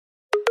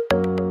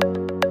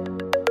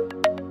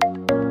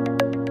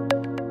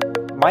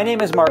My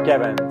name is Mark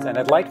Evans, and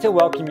I'd like to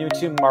welcome you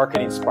to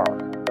Marketing Spark,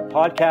 the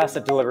podcast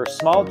that delivers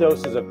small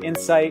doses of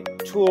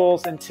insight,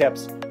 tools, and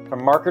tips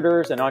from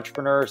marketers and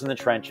entrepreneurs in the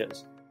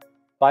trenches.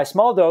 By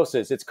small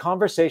doses, it's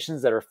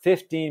conversations that are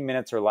 15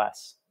 minutes or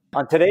less.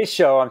 On today's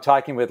show, I'm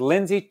talking with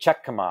Lindsay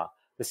Tjepkema,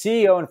 the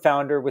CEO and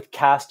founder with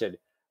Casted,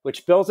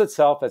 which bills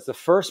itself as the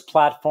first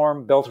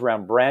platform built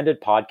around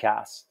branded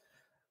podcasts.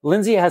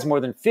 Lindsay has more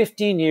than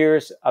 15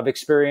 years of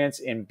experience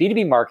in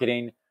B2B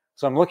marketing,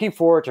 so I'm looking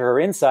forward to her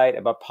insight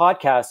about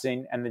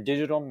podcasting and the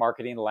digital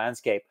marketing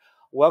landscape.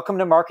 Welcome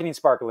to Marketing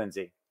Spark,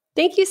 Lindsay.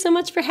 Thank you so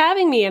much for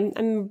having me.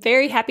 I'm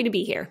very happy to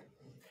be here.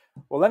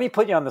 Well, let me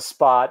put you on the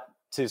spot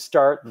to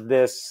start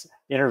this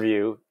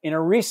interview. In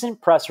a recent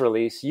press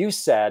release, you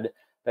said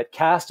that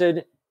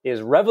Casted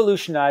is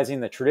revolutionizing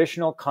the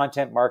traditional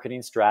content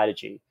marketing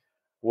strategy.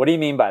 What do you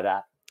mean by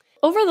that?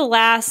 Over the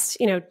last,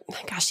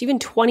 even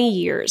 20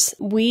 years,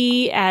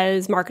 we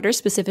as marketers,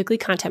 specifically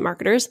content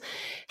marketers,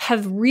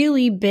 have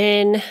really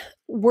been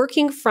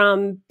working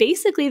from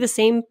basically the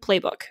same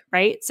playbook,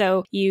 right?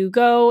 So you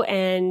go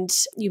and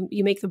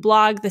you make the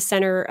blog the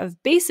center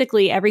of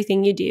basically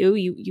everything you do.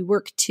 You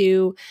work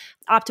to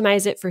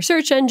optimize it for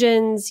search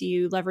engines,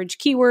 you leverage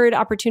keyword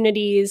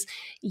opportunities,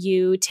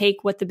 you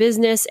take what the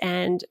business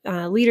and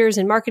leaders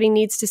in marketing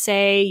needs to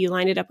say, you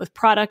line it up with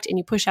product, and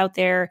you push out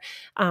there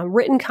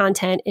written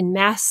content in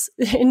mass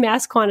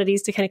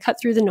quantities to kind of cut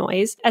through the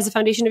noise as a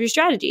foundation of your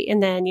strategy.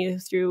 And then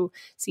through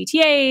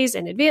CTAs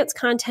and advanced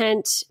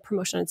content,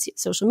 promotion on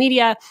social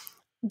media,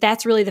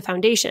 that's really the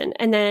foundation.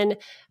 And then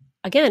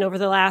again, over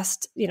the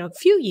last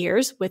few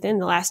years, within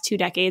the last 2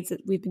 decades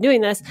that we've been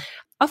doing this,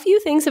 a few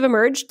things have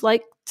emerged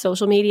like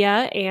social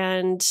media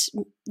and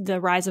the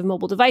rise of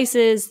mobile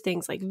devices,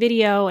 things like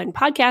video and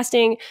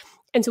podcasting.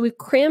 And so we've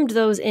crammed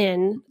those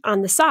in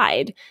on the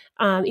side,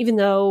 even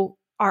though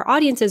our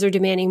audiences are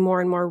demanding more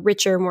and more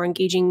richer, more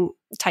engaging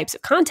types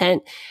of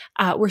content.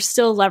 We're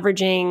still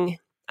leveraging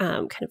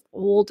kind of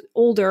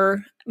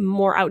older,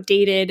 more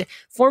outdated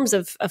forms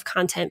of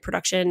content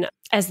production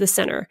as the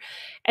center.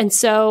 And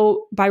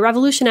so by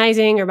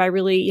revolutionizing or by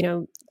really,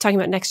 talking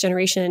about next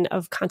generation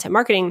of content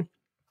marketing,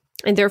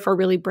 and therefore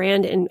really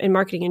brand and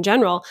marketing in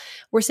general,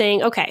 we're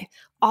saying, okay,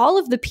 all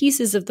of the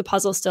pieces of the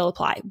puzzle still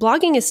apply.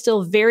 Blogging is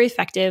still very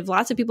effective.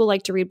 Lots of people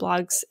like to read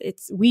blogs.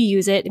 We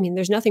use it. I mean,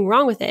 there's nothing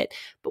wrong with it.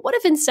 But what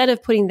if instead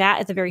of putting that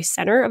at the very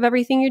center of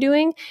everything you're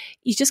doing,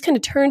 you just kind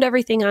of turned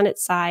everything on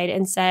its side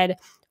and said,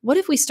 what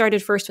if we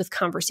started first with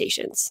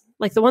conversations,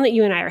 like the one that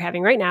you and I are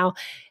having right now,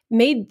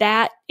 made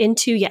that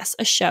into, yes,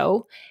 a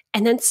show,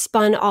 and then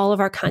spun all of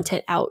our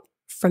content out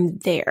from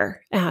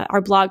there. Our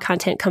blog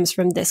content comes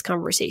from this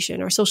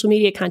conversation. Our social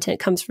media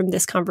content comes from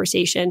this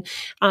conversation.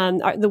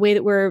 The way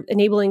that we're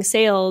enabling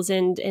sales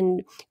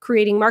and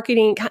creating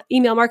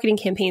email marketing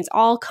campaigns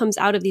all comes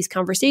out of these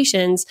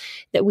conversations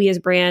that we as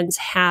brands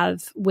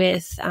have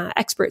with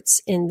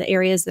experts in the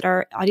areas that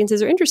our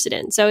audiences are interested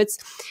in. So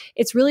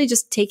it's really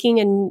just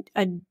taking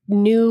a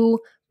new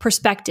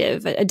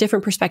perspective, a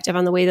different perspective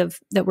on the way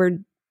that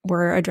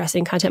we're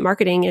addressing content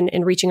marketing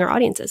and reaching our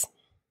audiences.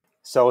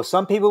 So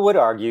some people would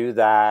argue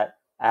that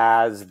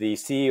as the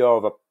CEO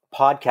of a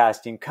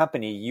podcasting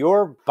company,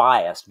 you're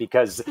biased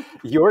because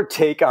your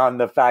take on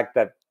the fact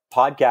that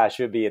podcasts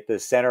should be at the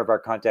center of our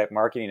content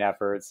marketing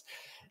efforts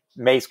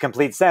makes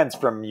complete sense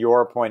from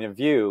your point of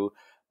view.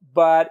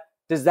 But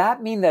does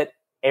that mean that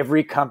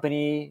every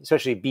company,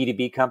 especially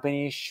B2B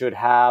companies, should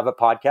have a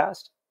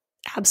podcast?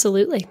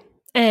 Absolutely.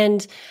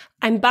 And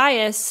I'm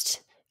biased.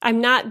 I'm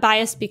not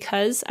biased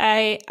because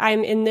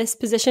I'm in this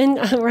position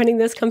running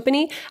this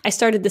company. I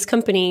started this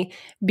company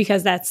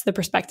because that's the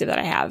perspective that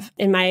I have.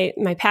 In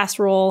my past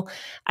role,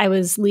 I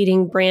was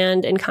leading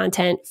brand and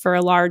content for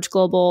a large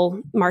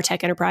global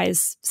MarTech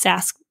enterprise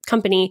SaaS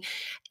company.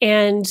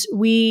 And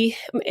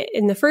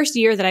in the first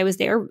year that I was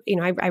there,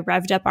 I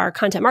revved up our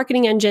content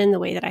marketing engine the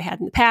way that I had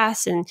in the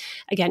past. And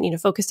again,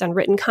 focused on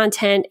written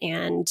content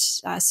and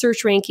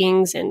search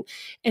rankings. And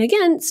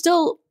again,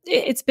 still,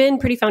 it's been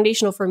pretty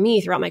foundational for me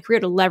throughout my career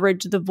to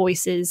leverage the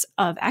voices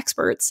of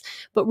experts.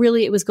 But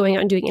really, it was going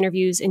out and doing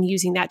interviews and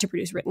using that to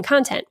produce written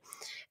content.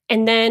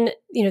 And then,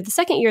 the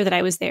second year that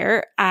I was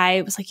there,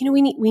 I was like,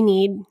 we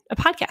need a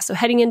podcast. So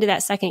heading into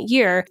that second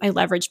year, I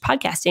leveraged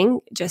podcasting,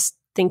 just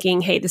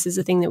thinking, hey, this is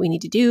the thing that we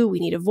need to do.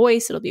 We need a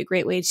voice. It'll be a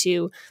great way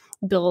to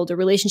build a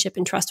relationship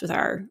and trust with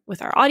our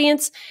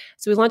audience.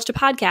 So we launched a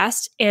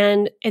podcast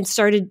and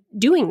started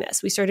doing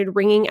this. We started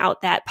wringing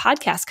out that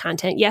podcast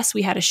content. Yes,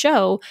 we had a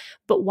show,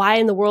 but why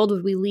in the world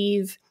would we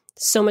leave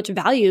so much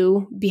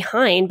value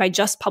behind by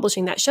just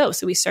publishing that show?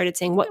 So we started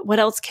saying, what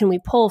else can we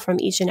pull from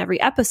each and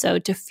every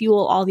episode to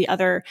fuel all the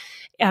other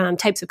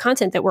types of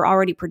content that we're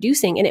already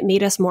producing? And it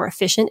made us more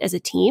efficient as a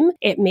team.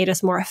 It made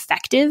us more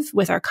effective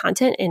with our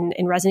content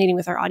and resonating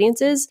with our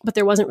audiences. But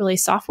there wasn't really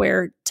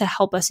software to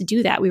help us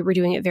do that. We were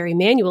doing it very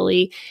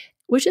manually,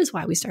 which is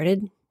why we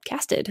started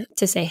Casted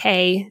to say,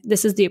 hey,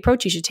 this is the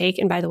approach you should take.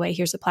 And by the way,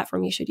 here's the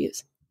platform you should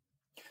use.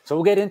 So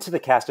we'll get into the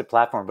Casted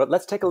platform, but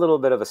let's take a little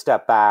bit of a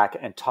step back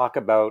and talk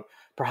about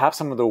perhaps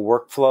some of the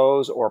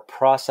workflows or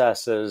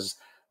processes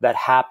that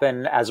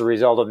happen as a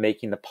result of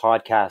making the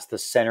podcast the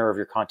center of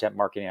your content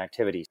marketing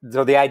activities.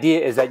 So the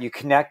idea is that you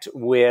connect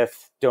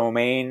with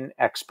domain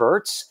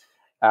experts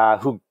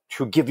who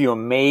give you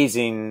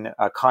amazing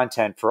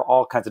content for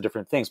all kinds of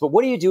different things. But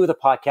what do you do with a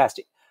podcast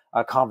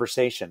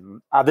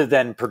conversation other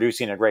than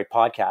producing a great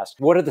podcast?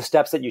 What are the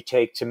steps that you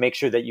take to make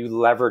sure that you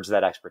leverage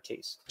that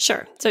expertise?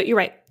 Sure. So you're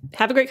right.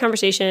 Have a great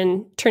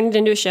conversation, turn it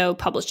into a show,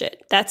 publish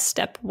it. That's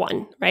step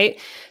one, right?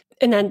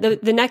 And then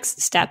the next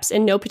steps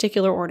in no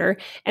particular order,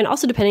 and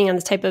also depending on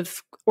the type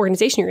of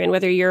organization you're in,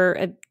 whether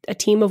you're a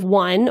team of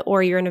one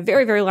or you're in a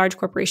very, very large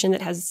corporation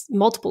that has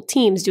multiple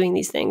teams doing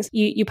these things,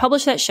 you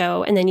publish that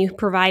show and then you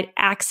provide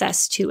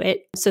access to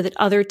it so that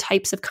other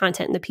types of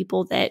content and the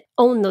people that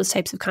own those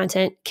types of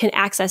content can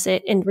access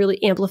it and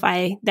really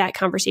amplify that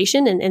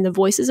conversation and the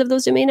voices of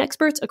those domain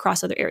experts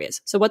across other areas.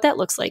 So what that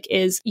looks like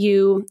is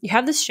you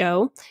have this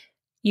show,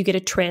 you get a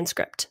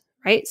transcript.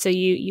 Right? So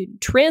you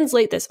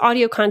translate this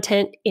audio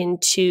content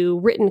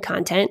into written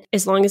content.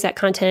 As long as that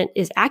content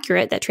is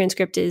accurate, that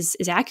transcript is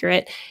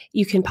accurate,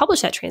 you can publish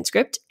that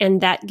transcript,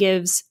 and that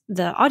gives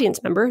the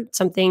audience member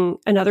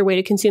another way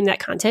to consume that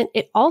content.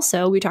 It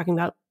also, we're talking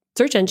about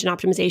search engine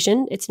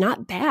optimization. It's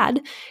not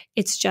bad.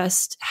 It's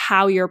just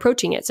how you're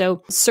approaching it.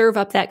 So serve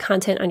up that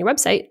content on your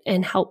website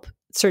and help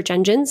search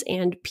engines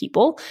and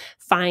people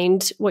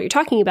find what you're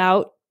talking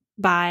about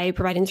by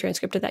providing the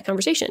transcript of that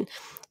conversation.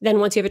 Then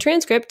once you have a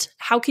transcript,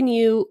 how can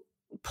you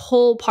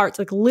pull parts,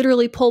 like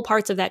literally pull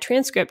parts of that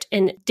transcript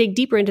and dig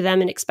deeper into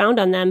them and expound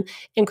on them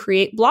and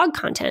create blog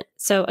content?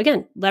 So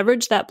again,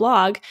 leverage that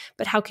blog,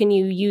 but how can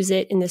you use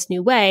it in this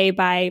new way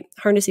by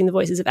harnessing the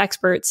voices of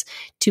experts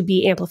to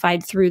be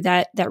amplified through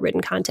that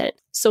written content?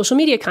 Social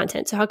media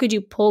content. So how could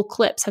you pull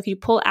clips? How could you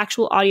pull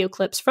actual audio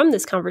clips from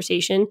this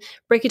conversation,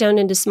 break it down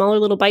into smaller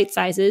little bite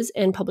sizes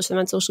and publish them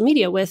on social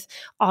media with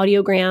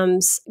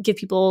audiograms, give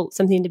people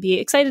something to be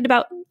excited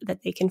about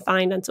that they can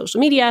find on social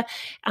media,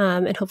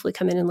 and hopefully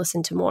come in and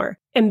listen to more.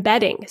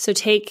 Embedding. So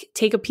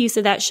take a piece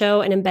of that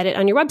show and embed it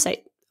on your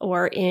website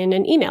or in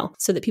an email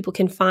so that people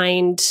can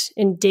find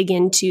and dig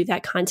into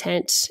that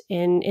content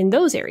in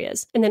those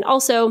areas. And then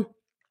also,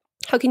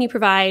 how can you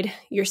provide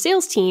your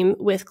sales team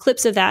with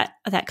clips of that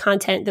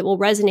content that will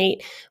resonate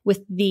with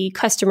the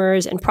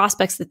customers and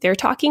prospects that they're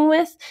talking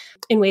with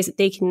in ways that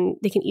they can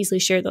easily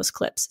share those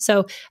clips?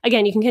 So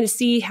again, you can kind of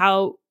see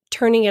how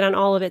turning it on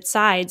all of its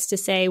sides to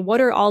say, what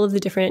are all of the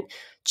different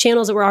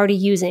channels that we're already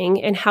using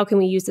and how can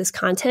we use this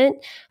content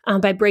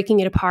by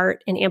breaking it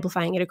apart and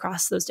amplifying it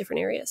across those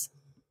different areas?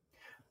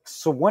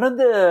 So one of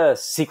the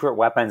secret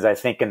weapons, I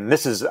think, and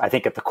this is, I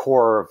think, at the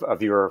core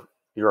of your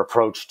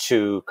approach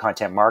to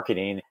content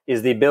marketing,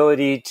 is the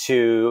ability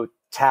to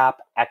tap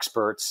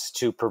experts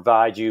to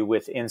provide you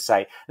with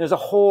insight. There's a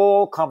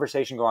whole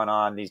conversation going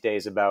on these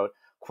days about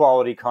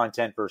quality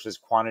content versus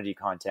quantity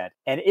content.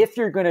 And if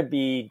you're going to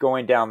be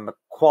going down the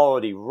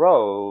quality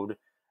road,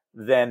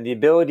 then the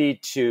ability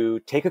to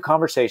take a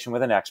conversation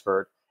with an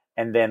expert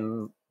and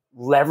then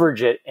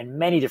leverage it in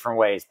many different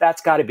ways,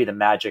 that's got to be the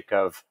magic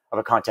of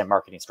a content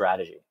marketing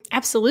strategy.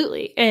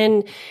 Absolutely.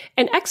 And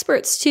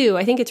experts too,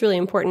 I think it's really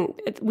important.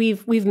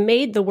 We've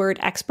made the word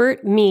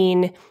expert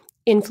mean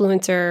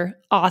influencer,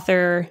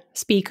 author,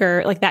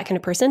 speaker, like that kind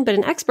of person. But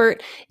an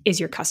expert is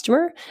your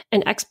customer.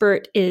 An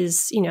expert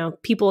is,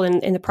 people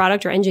in the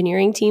product or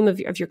engineering team of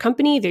your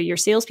company. They're your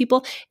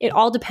salespeople. It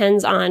all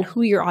depends on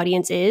who your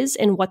audience is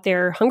and what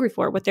they're hungry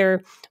for, what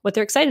they're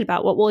excited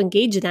about, what will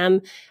engage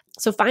them.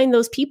 So find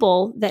those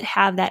people that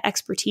have that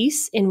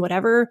expertise in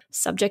whatever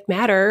subject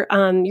matter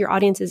your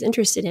audience is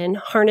interested in,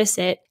 harness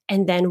it,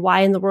 and then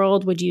why in the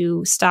world would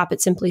you stop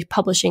at simply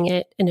publishing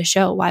it in a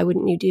show? Why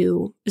wouldn't you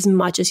do as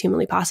much as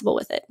humanly possible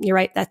with it? You're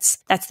right. That's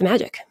the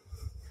magic.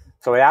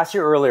 So I asked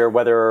you earlier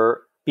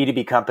whether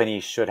B2B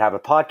companies should have a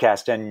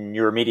podcast, and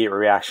your immediate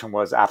reaction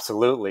was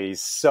absolutely.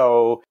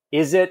 So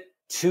is it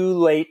too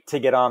late to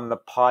get on the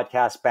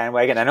podcast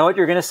bandwagon? I know what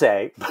you're going to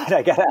say, but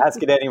I got to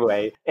ask it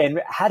anyway.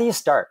 And how do you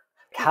start?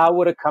 How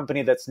would a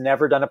company that's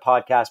never done a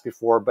podcast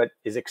before but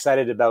is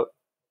excited about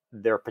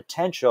their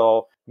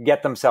potential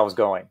get themselves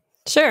going?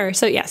 Sure.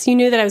 So yes, you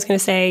knew that I was going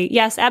to say,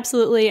 yes,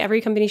 absolutely.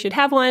 Every company should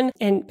have one.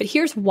 But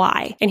here's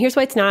why. And here's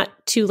why it's not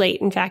too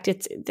late. In fact,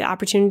 the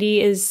opportunity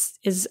is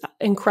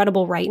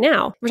incredible right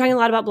now. We're talking a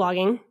lot about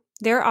blogging.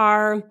 There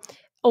are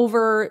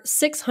over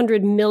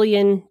 600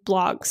 million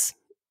blogs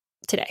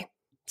today.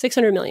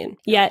 600 million.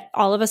 Yet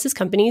all of us as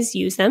companies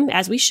use them,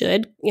 as we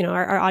should.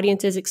 Our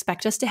audiences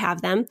expect us to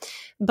have them.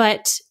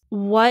 But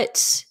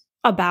what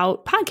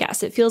about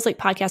podcasts? It feels like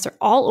podcasts are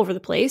all over the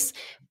place.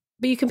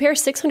 But you compare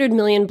 600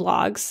 million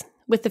blogs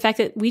with the fact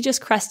that we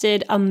just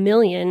crested 1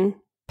 million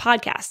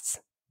podcasts.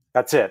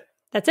 That's it.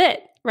 That's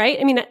it, right?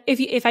 I mean,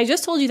 if I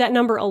just told you that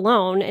number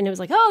alone and it was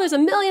like, oh, there's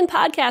 1 million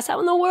podcasts, how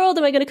in the world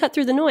am I going to cut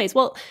through the noise?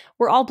 Well,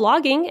 we're all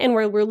blogging and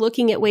we're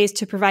looking at ways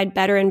to provide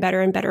better and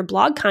better and better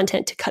blog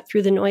content to cut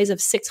through the noise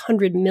of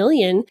 600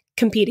 million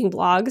competing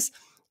blogs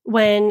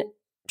when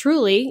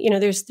truly,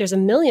 there's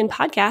 1 million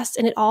podcasts,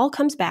 and it all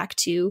comes back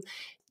to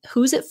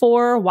Who's it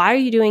for? Why are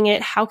you doing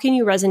it? How can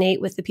you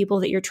resonate with the people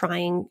that you're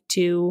trying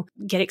to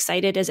get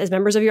excited as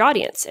members of your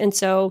audience? And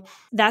so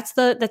that's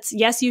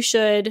yes, you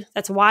should.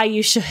 That's why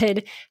you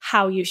should,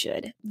 how you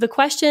should. The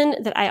question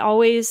that I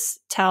always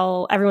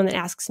tell everyone that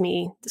asks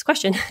me this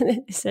question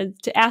is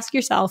to ask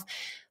yourself,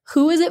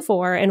 who is it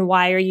for and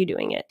why are you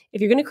doing it? If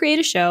you're going to create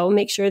a show,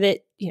 make sure that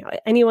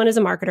anyone as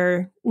a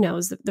marketer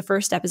knows that the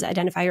first step is to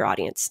identify your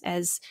audience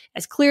as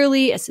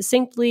clearly, as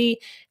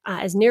succinctly,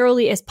 as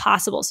narrowly as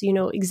possible, so you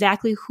know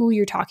exactly who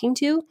you're talking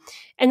to,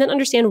 and then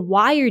understand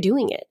why you're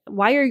doing it.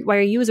 Why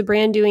are you as a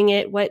brand doing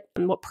it? What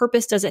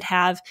purpose does it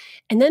have?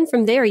 And then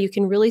from there, you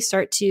can really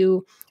start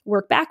to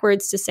work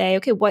backwards to say,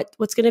 okay,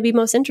 what's going to be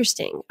most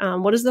interesting?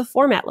 What does the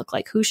format look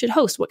like? Who should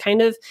host? What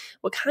kind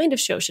of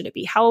show should it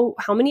be? How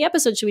many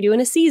episodes should we do in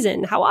a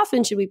season? How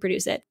often should we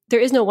produce it? There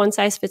is no one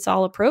size fits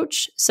all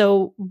approach.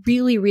 So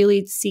really,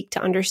 really seek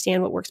to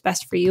understand what works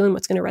best for you and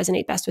what's going to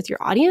resonate best with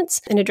your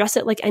audience, and address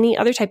it like any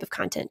other type of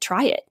content.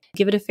 Try it.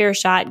 Give it a fair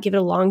shot. Give it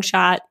a long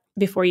shot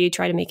before you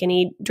try to make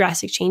any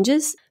drastic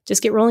changes.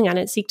 Just get rolling on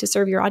it. Seek to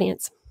serve your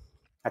audience.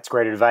 That's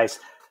great advice.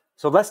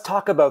 So let's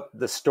talk about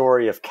the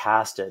story of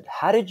Casted.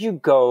 How did you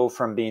go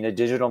from being a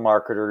digital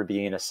marketer to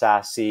being a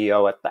SaaS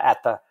CEO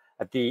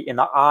in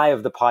the eye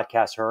of the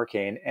podcast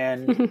hurricane?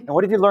 And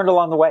what have you learned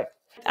along the way?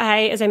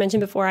 As I mentioned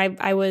before,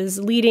 I was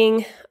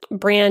leading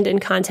brand and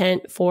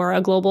content for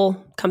a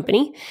global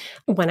company.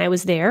 When I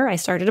was there, I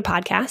started a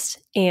podcast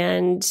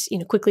and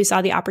quickly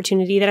saw the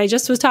opportunity that I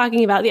just was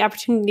talking about, the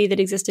opportunity that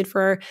existed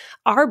for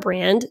our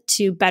brand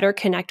to better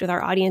connect with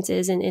our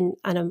audiences in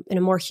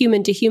a more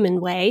human-to-human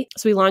way.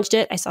 So we launched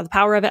it. I saw the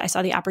power of it. I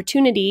saw the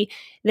opportunity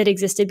that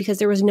existed because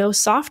there was no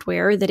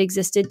software that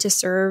existed to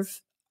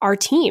serve our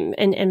team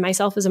and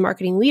myself as a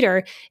marketing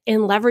leader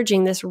in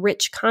leveraging this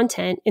rich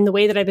content in the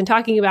way that I've been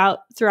talking about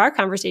through our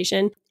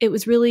conversation. It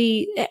was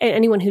really,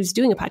 anyone who's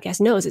doing a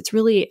podcast knows, it's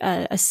really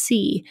a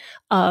sea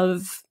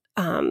of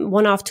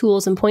one-off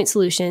tools and point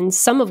solutions,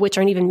 some of which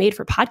aren't even made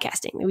for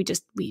podcasting.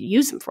 We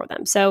use them for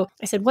them. So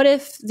I said, what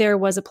if there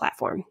was a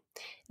platform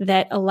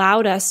that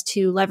allowed us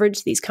to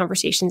leverage these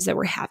conversations that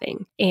we're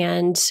having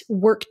and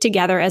work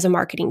together as a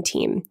marketing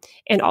team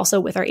and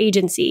also with our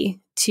agency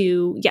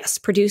to, yes,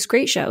 produce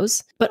great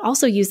shows, but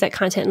also use that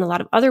content in a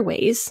lot of other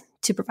ways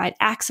to provide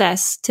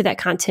access to that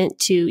content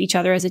to each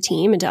other as a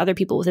team and to other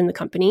people within the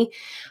company,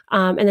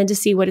 and then to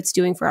see what it's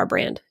doing for our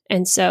brand.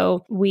 And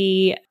so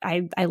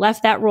I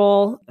left that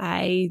role.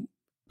 I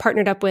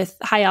partnered up with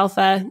High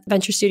Alpha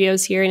Venture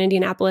Studios here in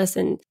Indianapolis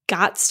and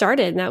got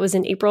started. And that was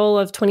in April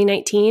of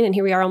 2019. And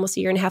here we are almost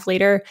a year and a half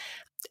later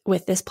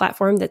with this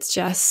platform that's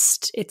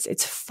just,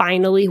 it's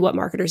finally what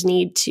marketers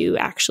need to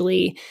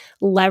actually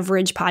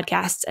leverage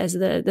podcasts as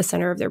the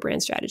center of their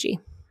brand strategy.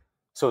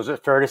 So is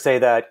it fair to say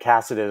that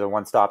Casted is a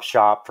one-stop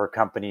shop for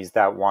companies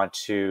that want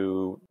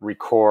to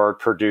record,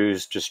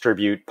 produce,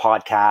 distribute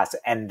podcasts,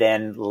 and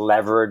then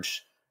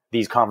leverage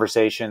these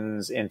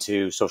conversations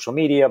into social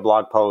media,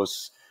 blog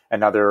posts,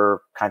 and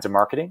other kinds of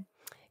marketing?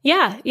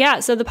 Yeah.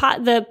 So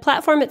the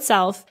platform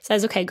itself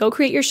says, okay, go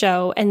create your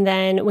show. And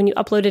then when you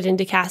upload it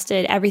into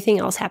Casted, everything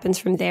else happens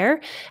from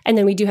there. And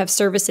then we do have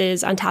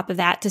services on top of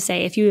that to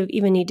say, if you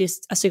even need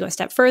us to go a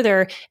step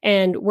further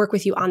and work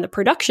with you on the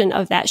production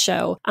of that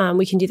show,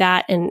 we can do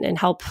that and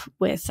help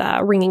with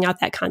wringing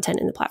out that content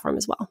in the platform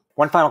as well.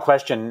 One final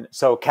question.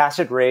 So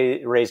Casted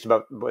raised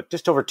about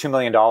just over $2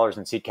 million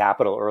in seed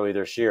capital early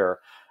this year.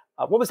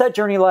 What was that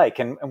journey like?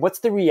 And what's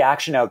the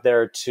reaction out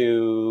there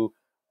to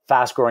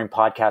fast-growing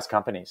podcast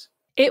companies?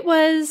 It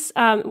was,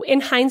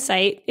 in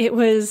hindsight, it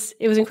was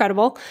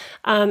incredible.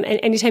 And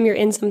anytime you're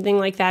in something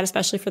like that,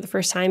 especially for the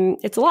first time,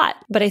 it's a lot.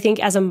 But I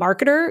think as a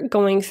marketer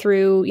going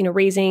through,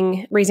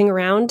 raising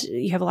around,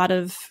 you have a lot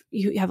of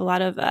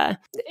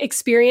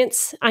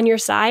experience on your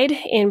side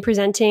in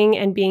presenting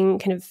and being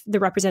kind of the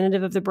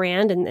representative of the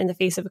brand and the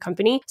face of a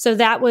company. So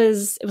it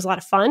was a lot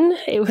of fun.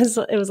 It was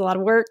a lot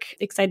of work.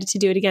 Excited to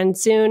do it again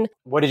soon.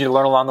 What did you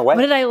learn along the way?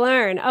 What did I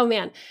learn? Oh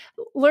man,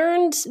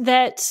 learned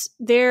that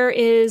there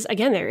is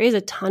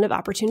a ton of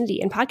opportunity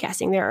in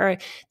podcasting. There are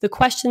the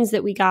questions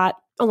that we got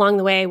along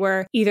the way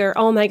were either,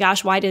 oh my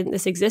gosh, why didn't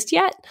this exist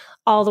yet?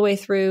 All the way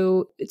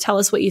through, tell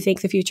us what you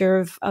think the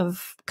future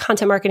of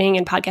content marketing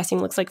and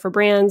podcasting looks like for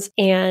brands.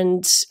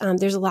 And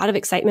there's a lot of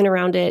excitement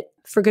around it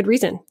for good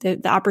reason.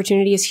 The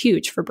opportunity is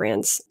huge for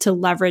brands to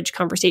leverage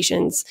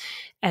conversations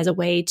as a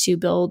way to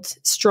build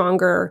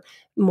stronger,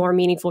 more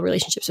meaningful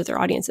relationships with their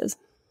audiences.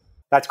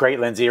 That's great,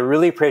 Lindsay. I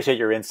really appreciate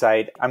your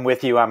insight. I'm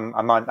with you.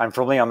 I'm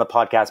firmly on the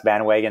podcast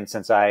bandwagon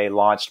since I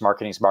launched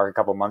Marketing Spark a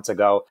couple months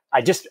ago.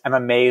 I just am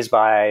amazed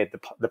by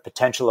the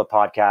potential of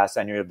podcasts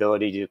and your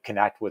ability to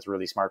connect with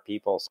really smart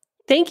people.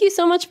 Thank you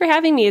so much for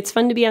having me. It's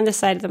fun to be on this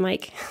side of the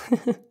mic.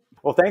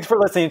 Well, thanks for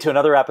listening to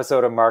another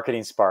episode of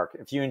Marketing Spark.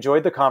 If you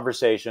enjoyed the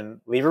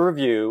conversation, leave a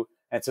review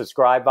and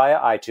subscribe via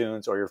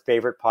iTunes or your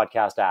favorite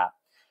podcast app.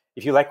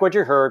 If you like what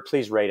you heard,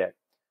 please rate it.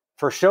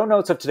 For show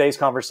notes of today's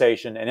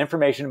conversation and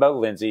information about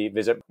Lindsay,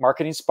 visit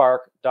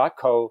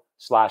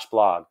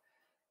marketingspark.co/blog.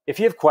 If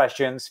you have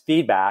questions,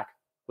 feedback,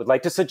 would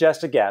like to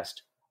suggest a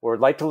guest, or would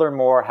like to learn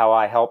more how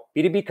I help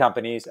B2B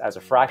companies as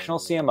a fractional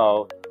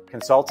CMO,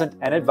 consultant,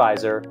 and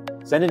advisor,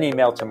 send an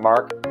email to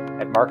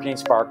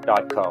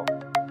mark@marketingspark.co.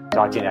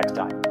 Talk to you next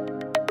time.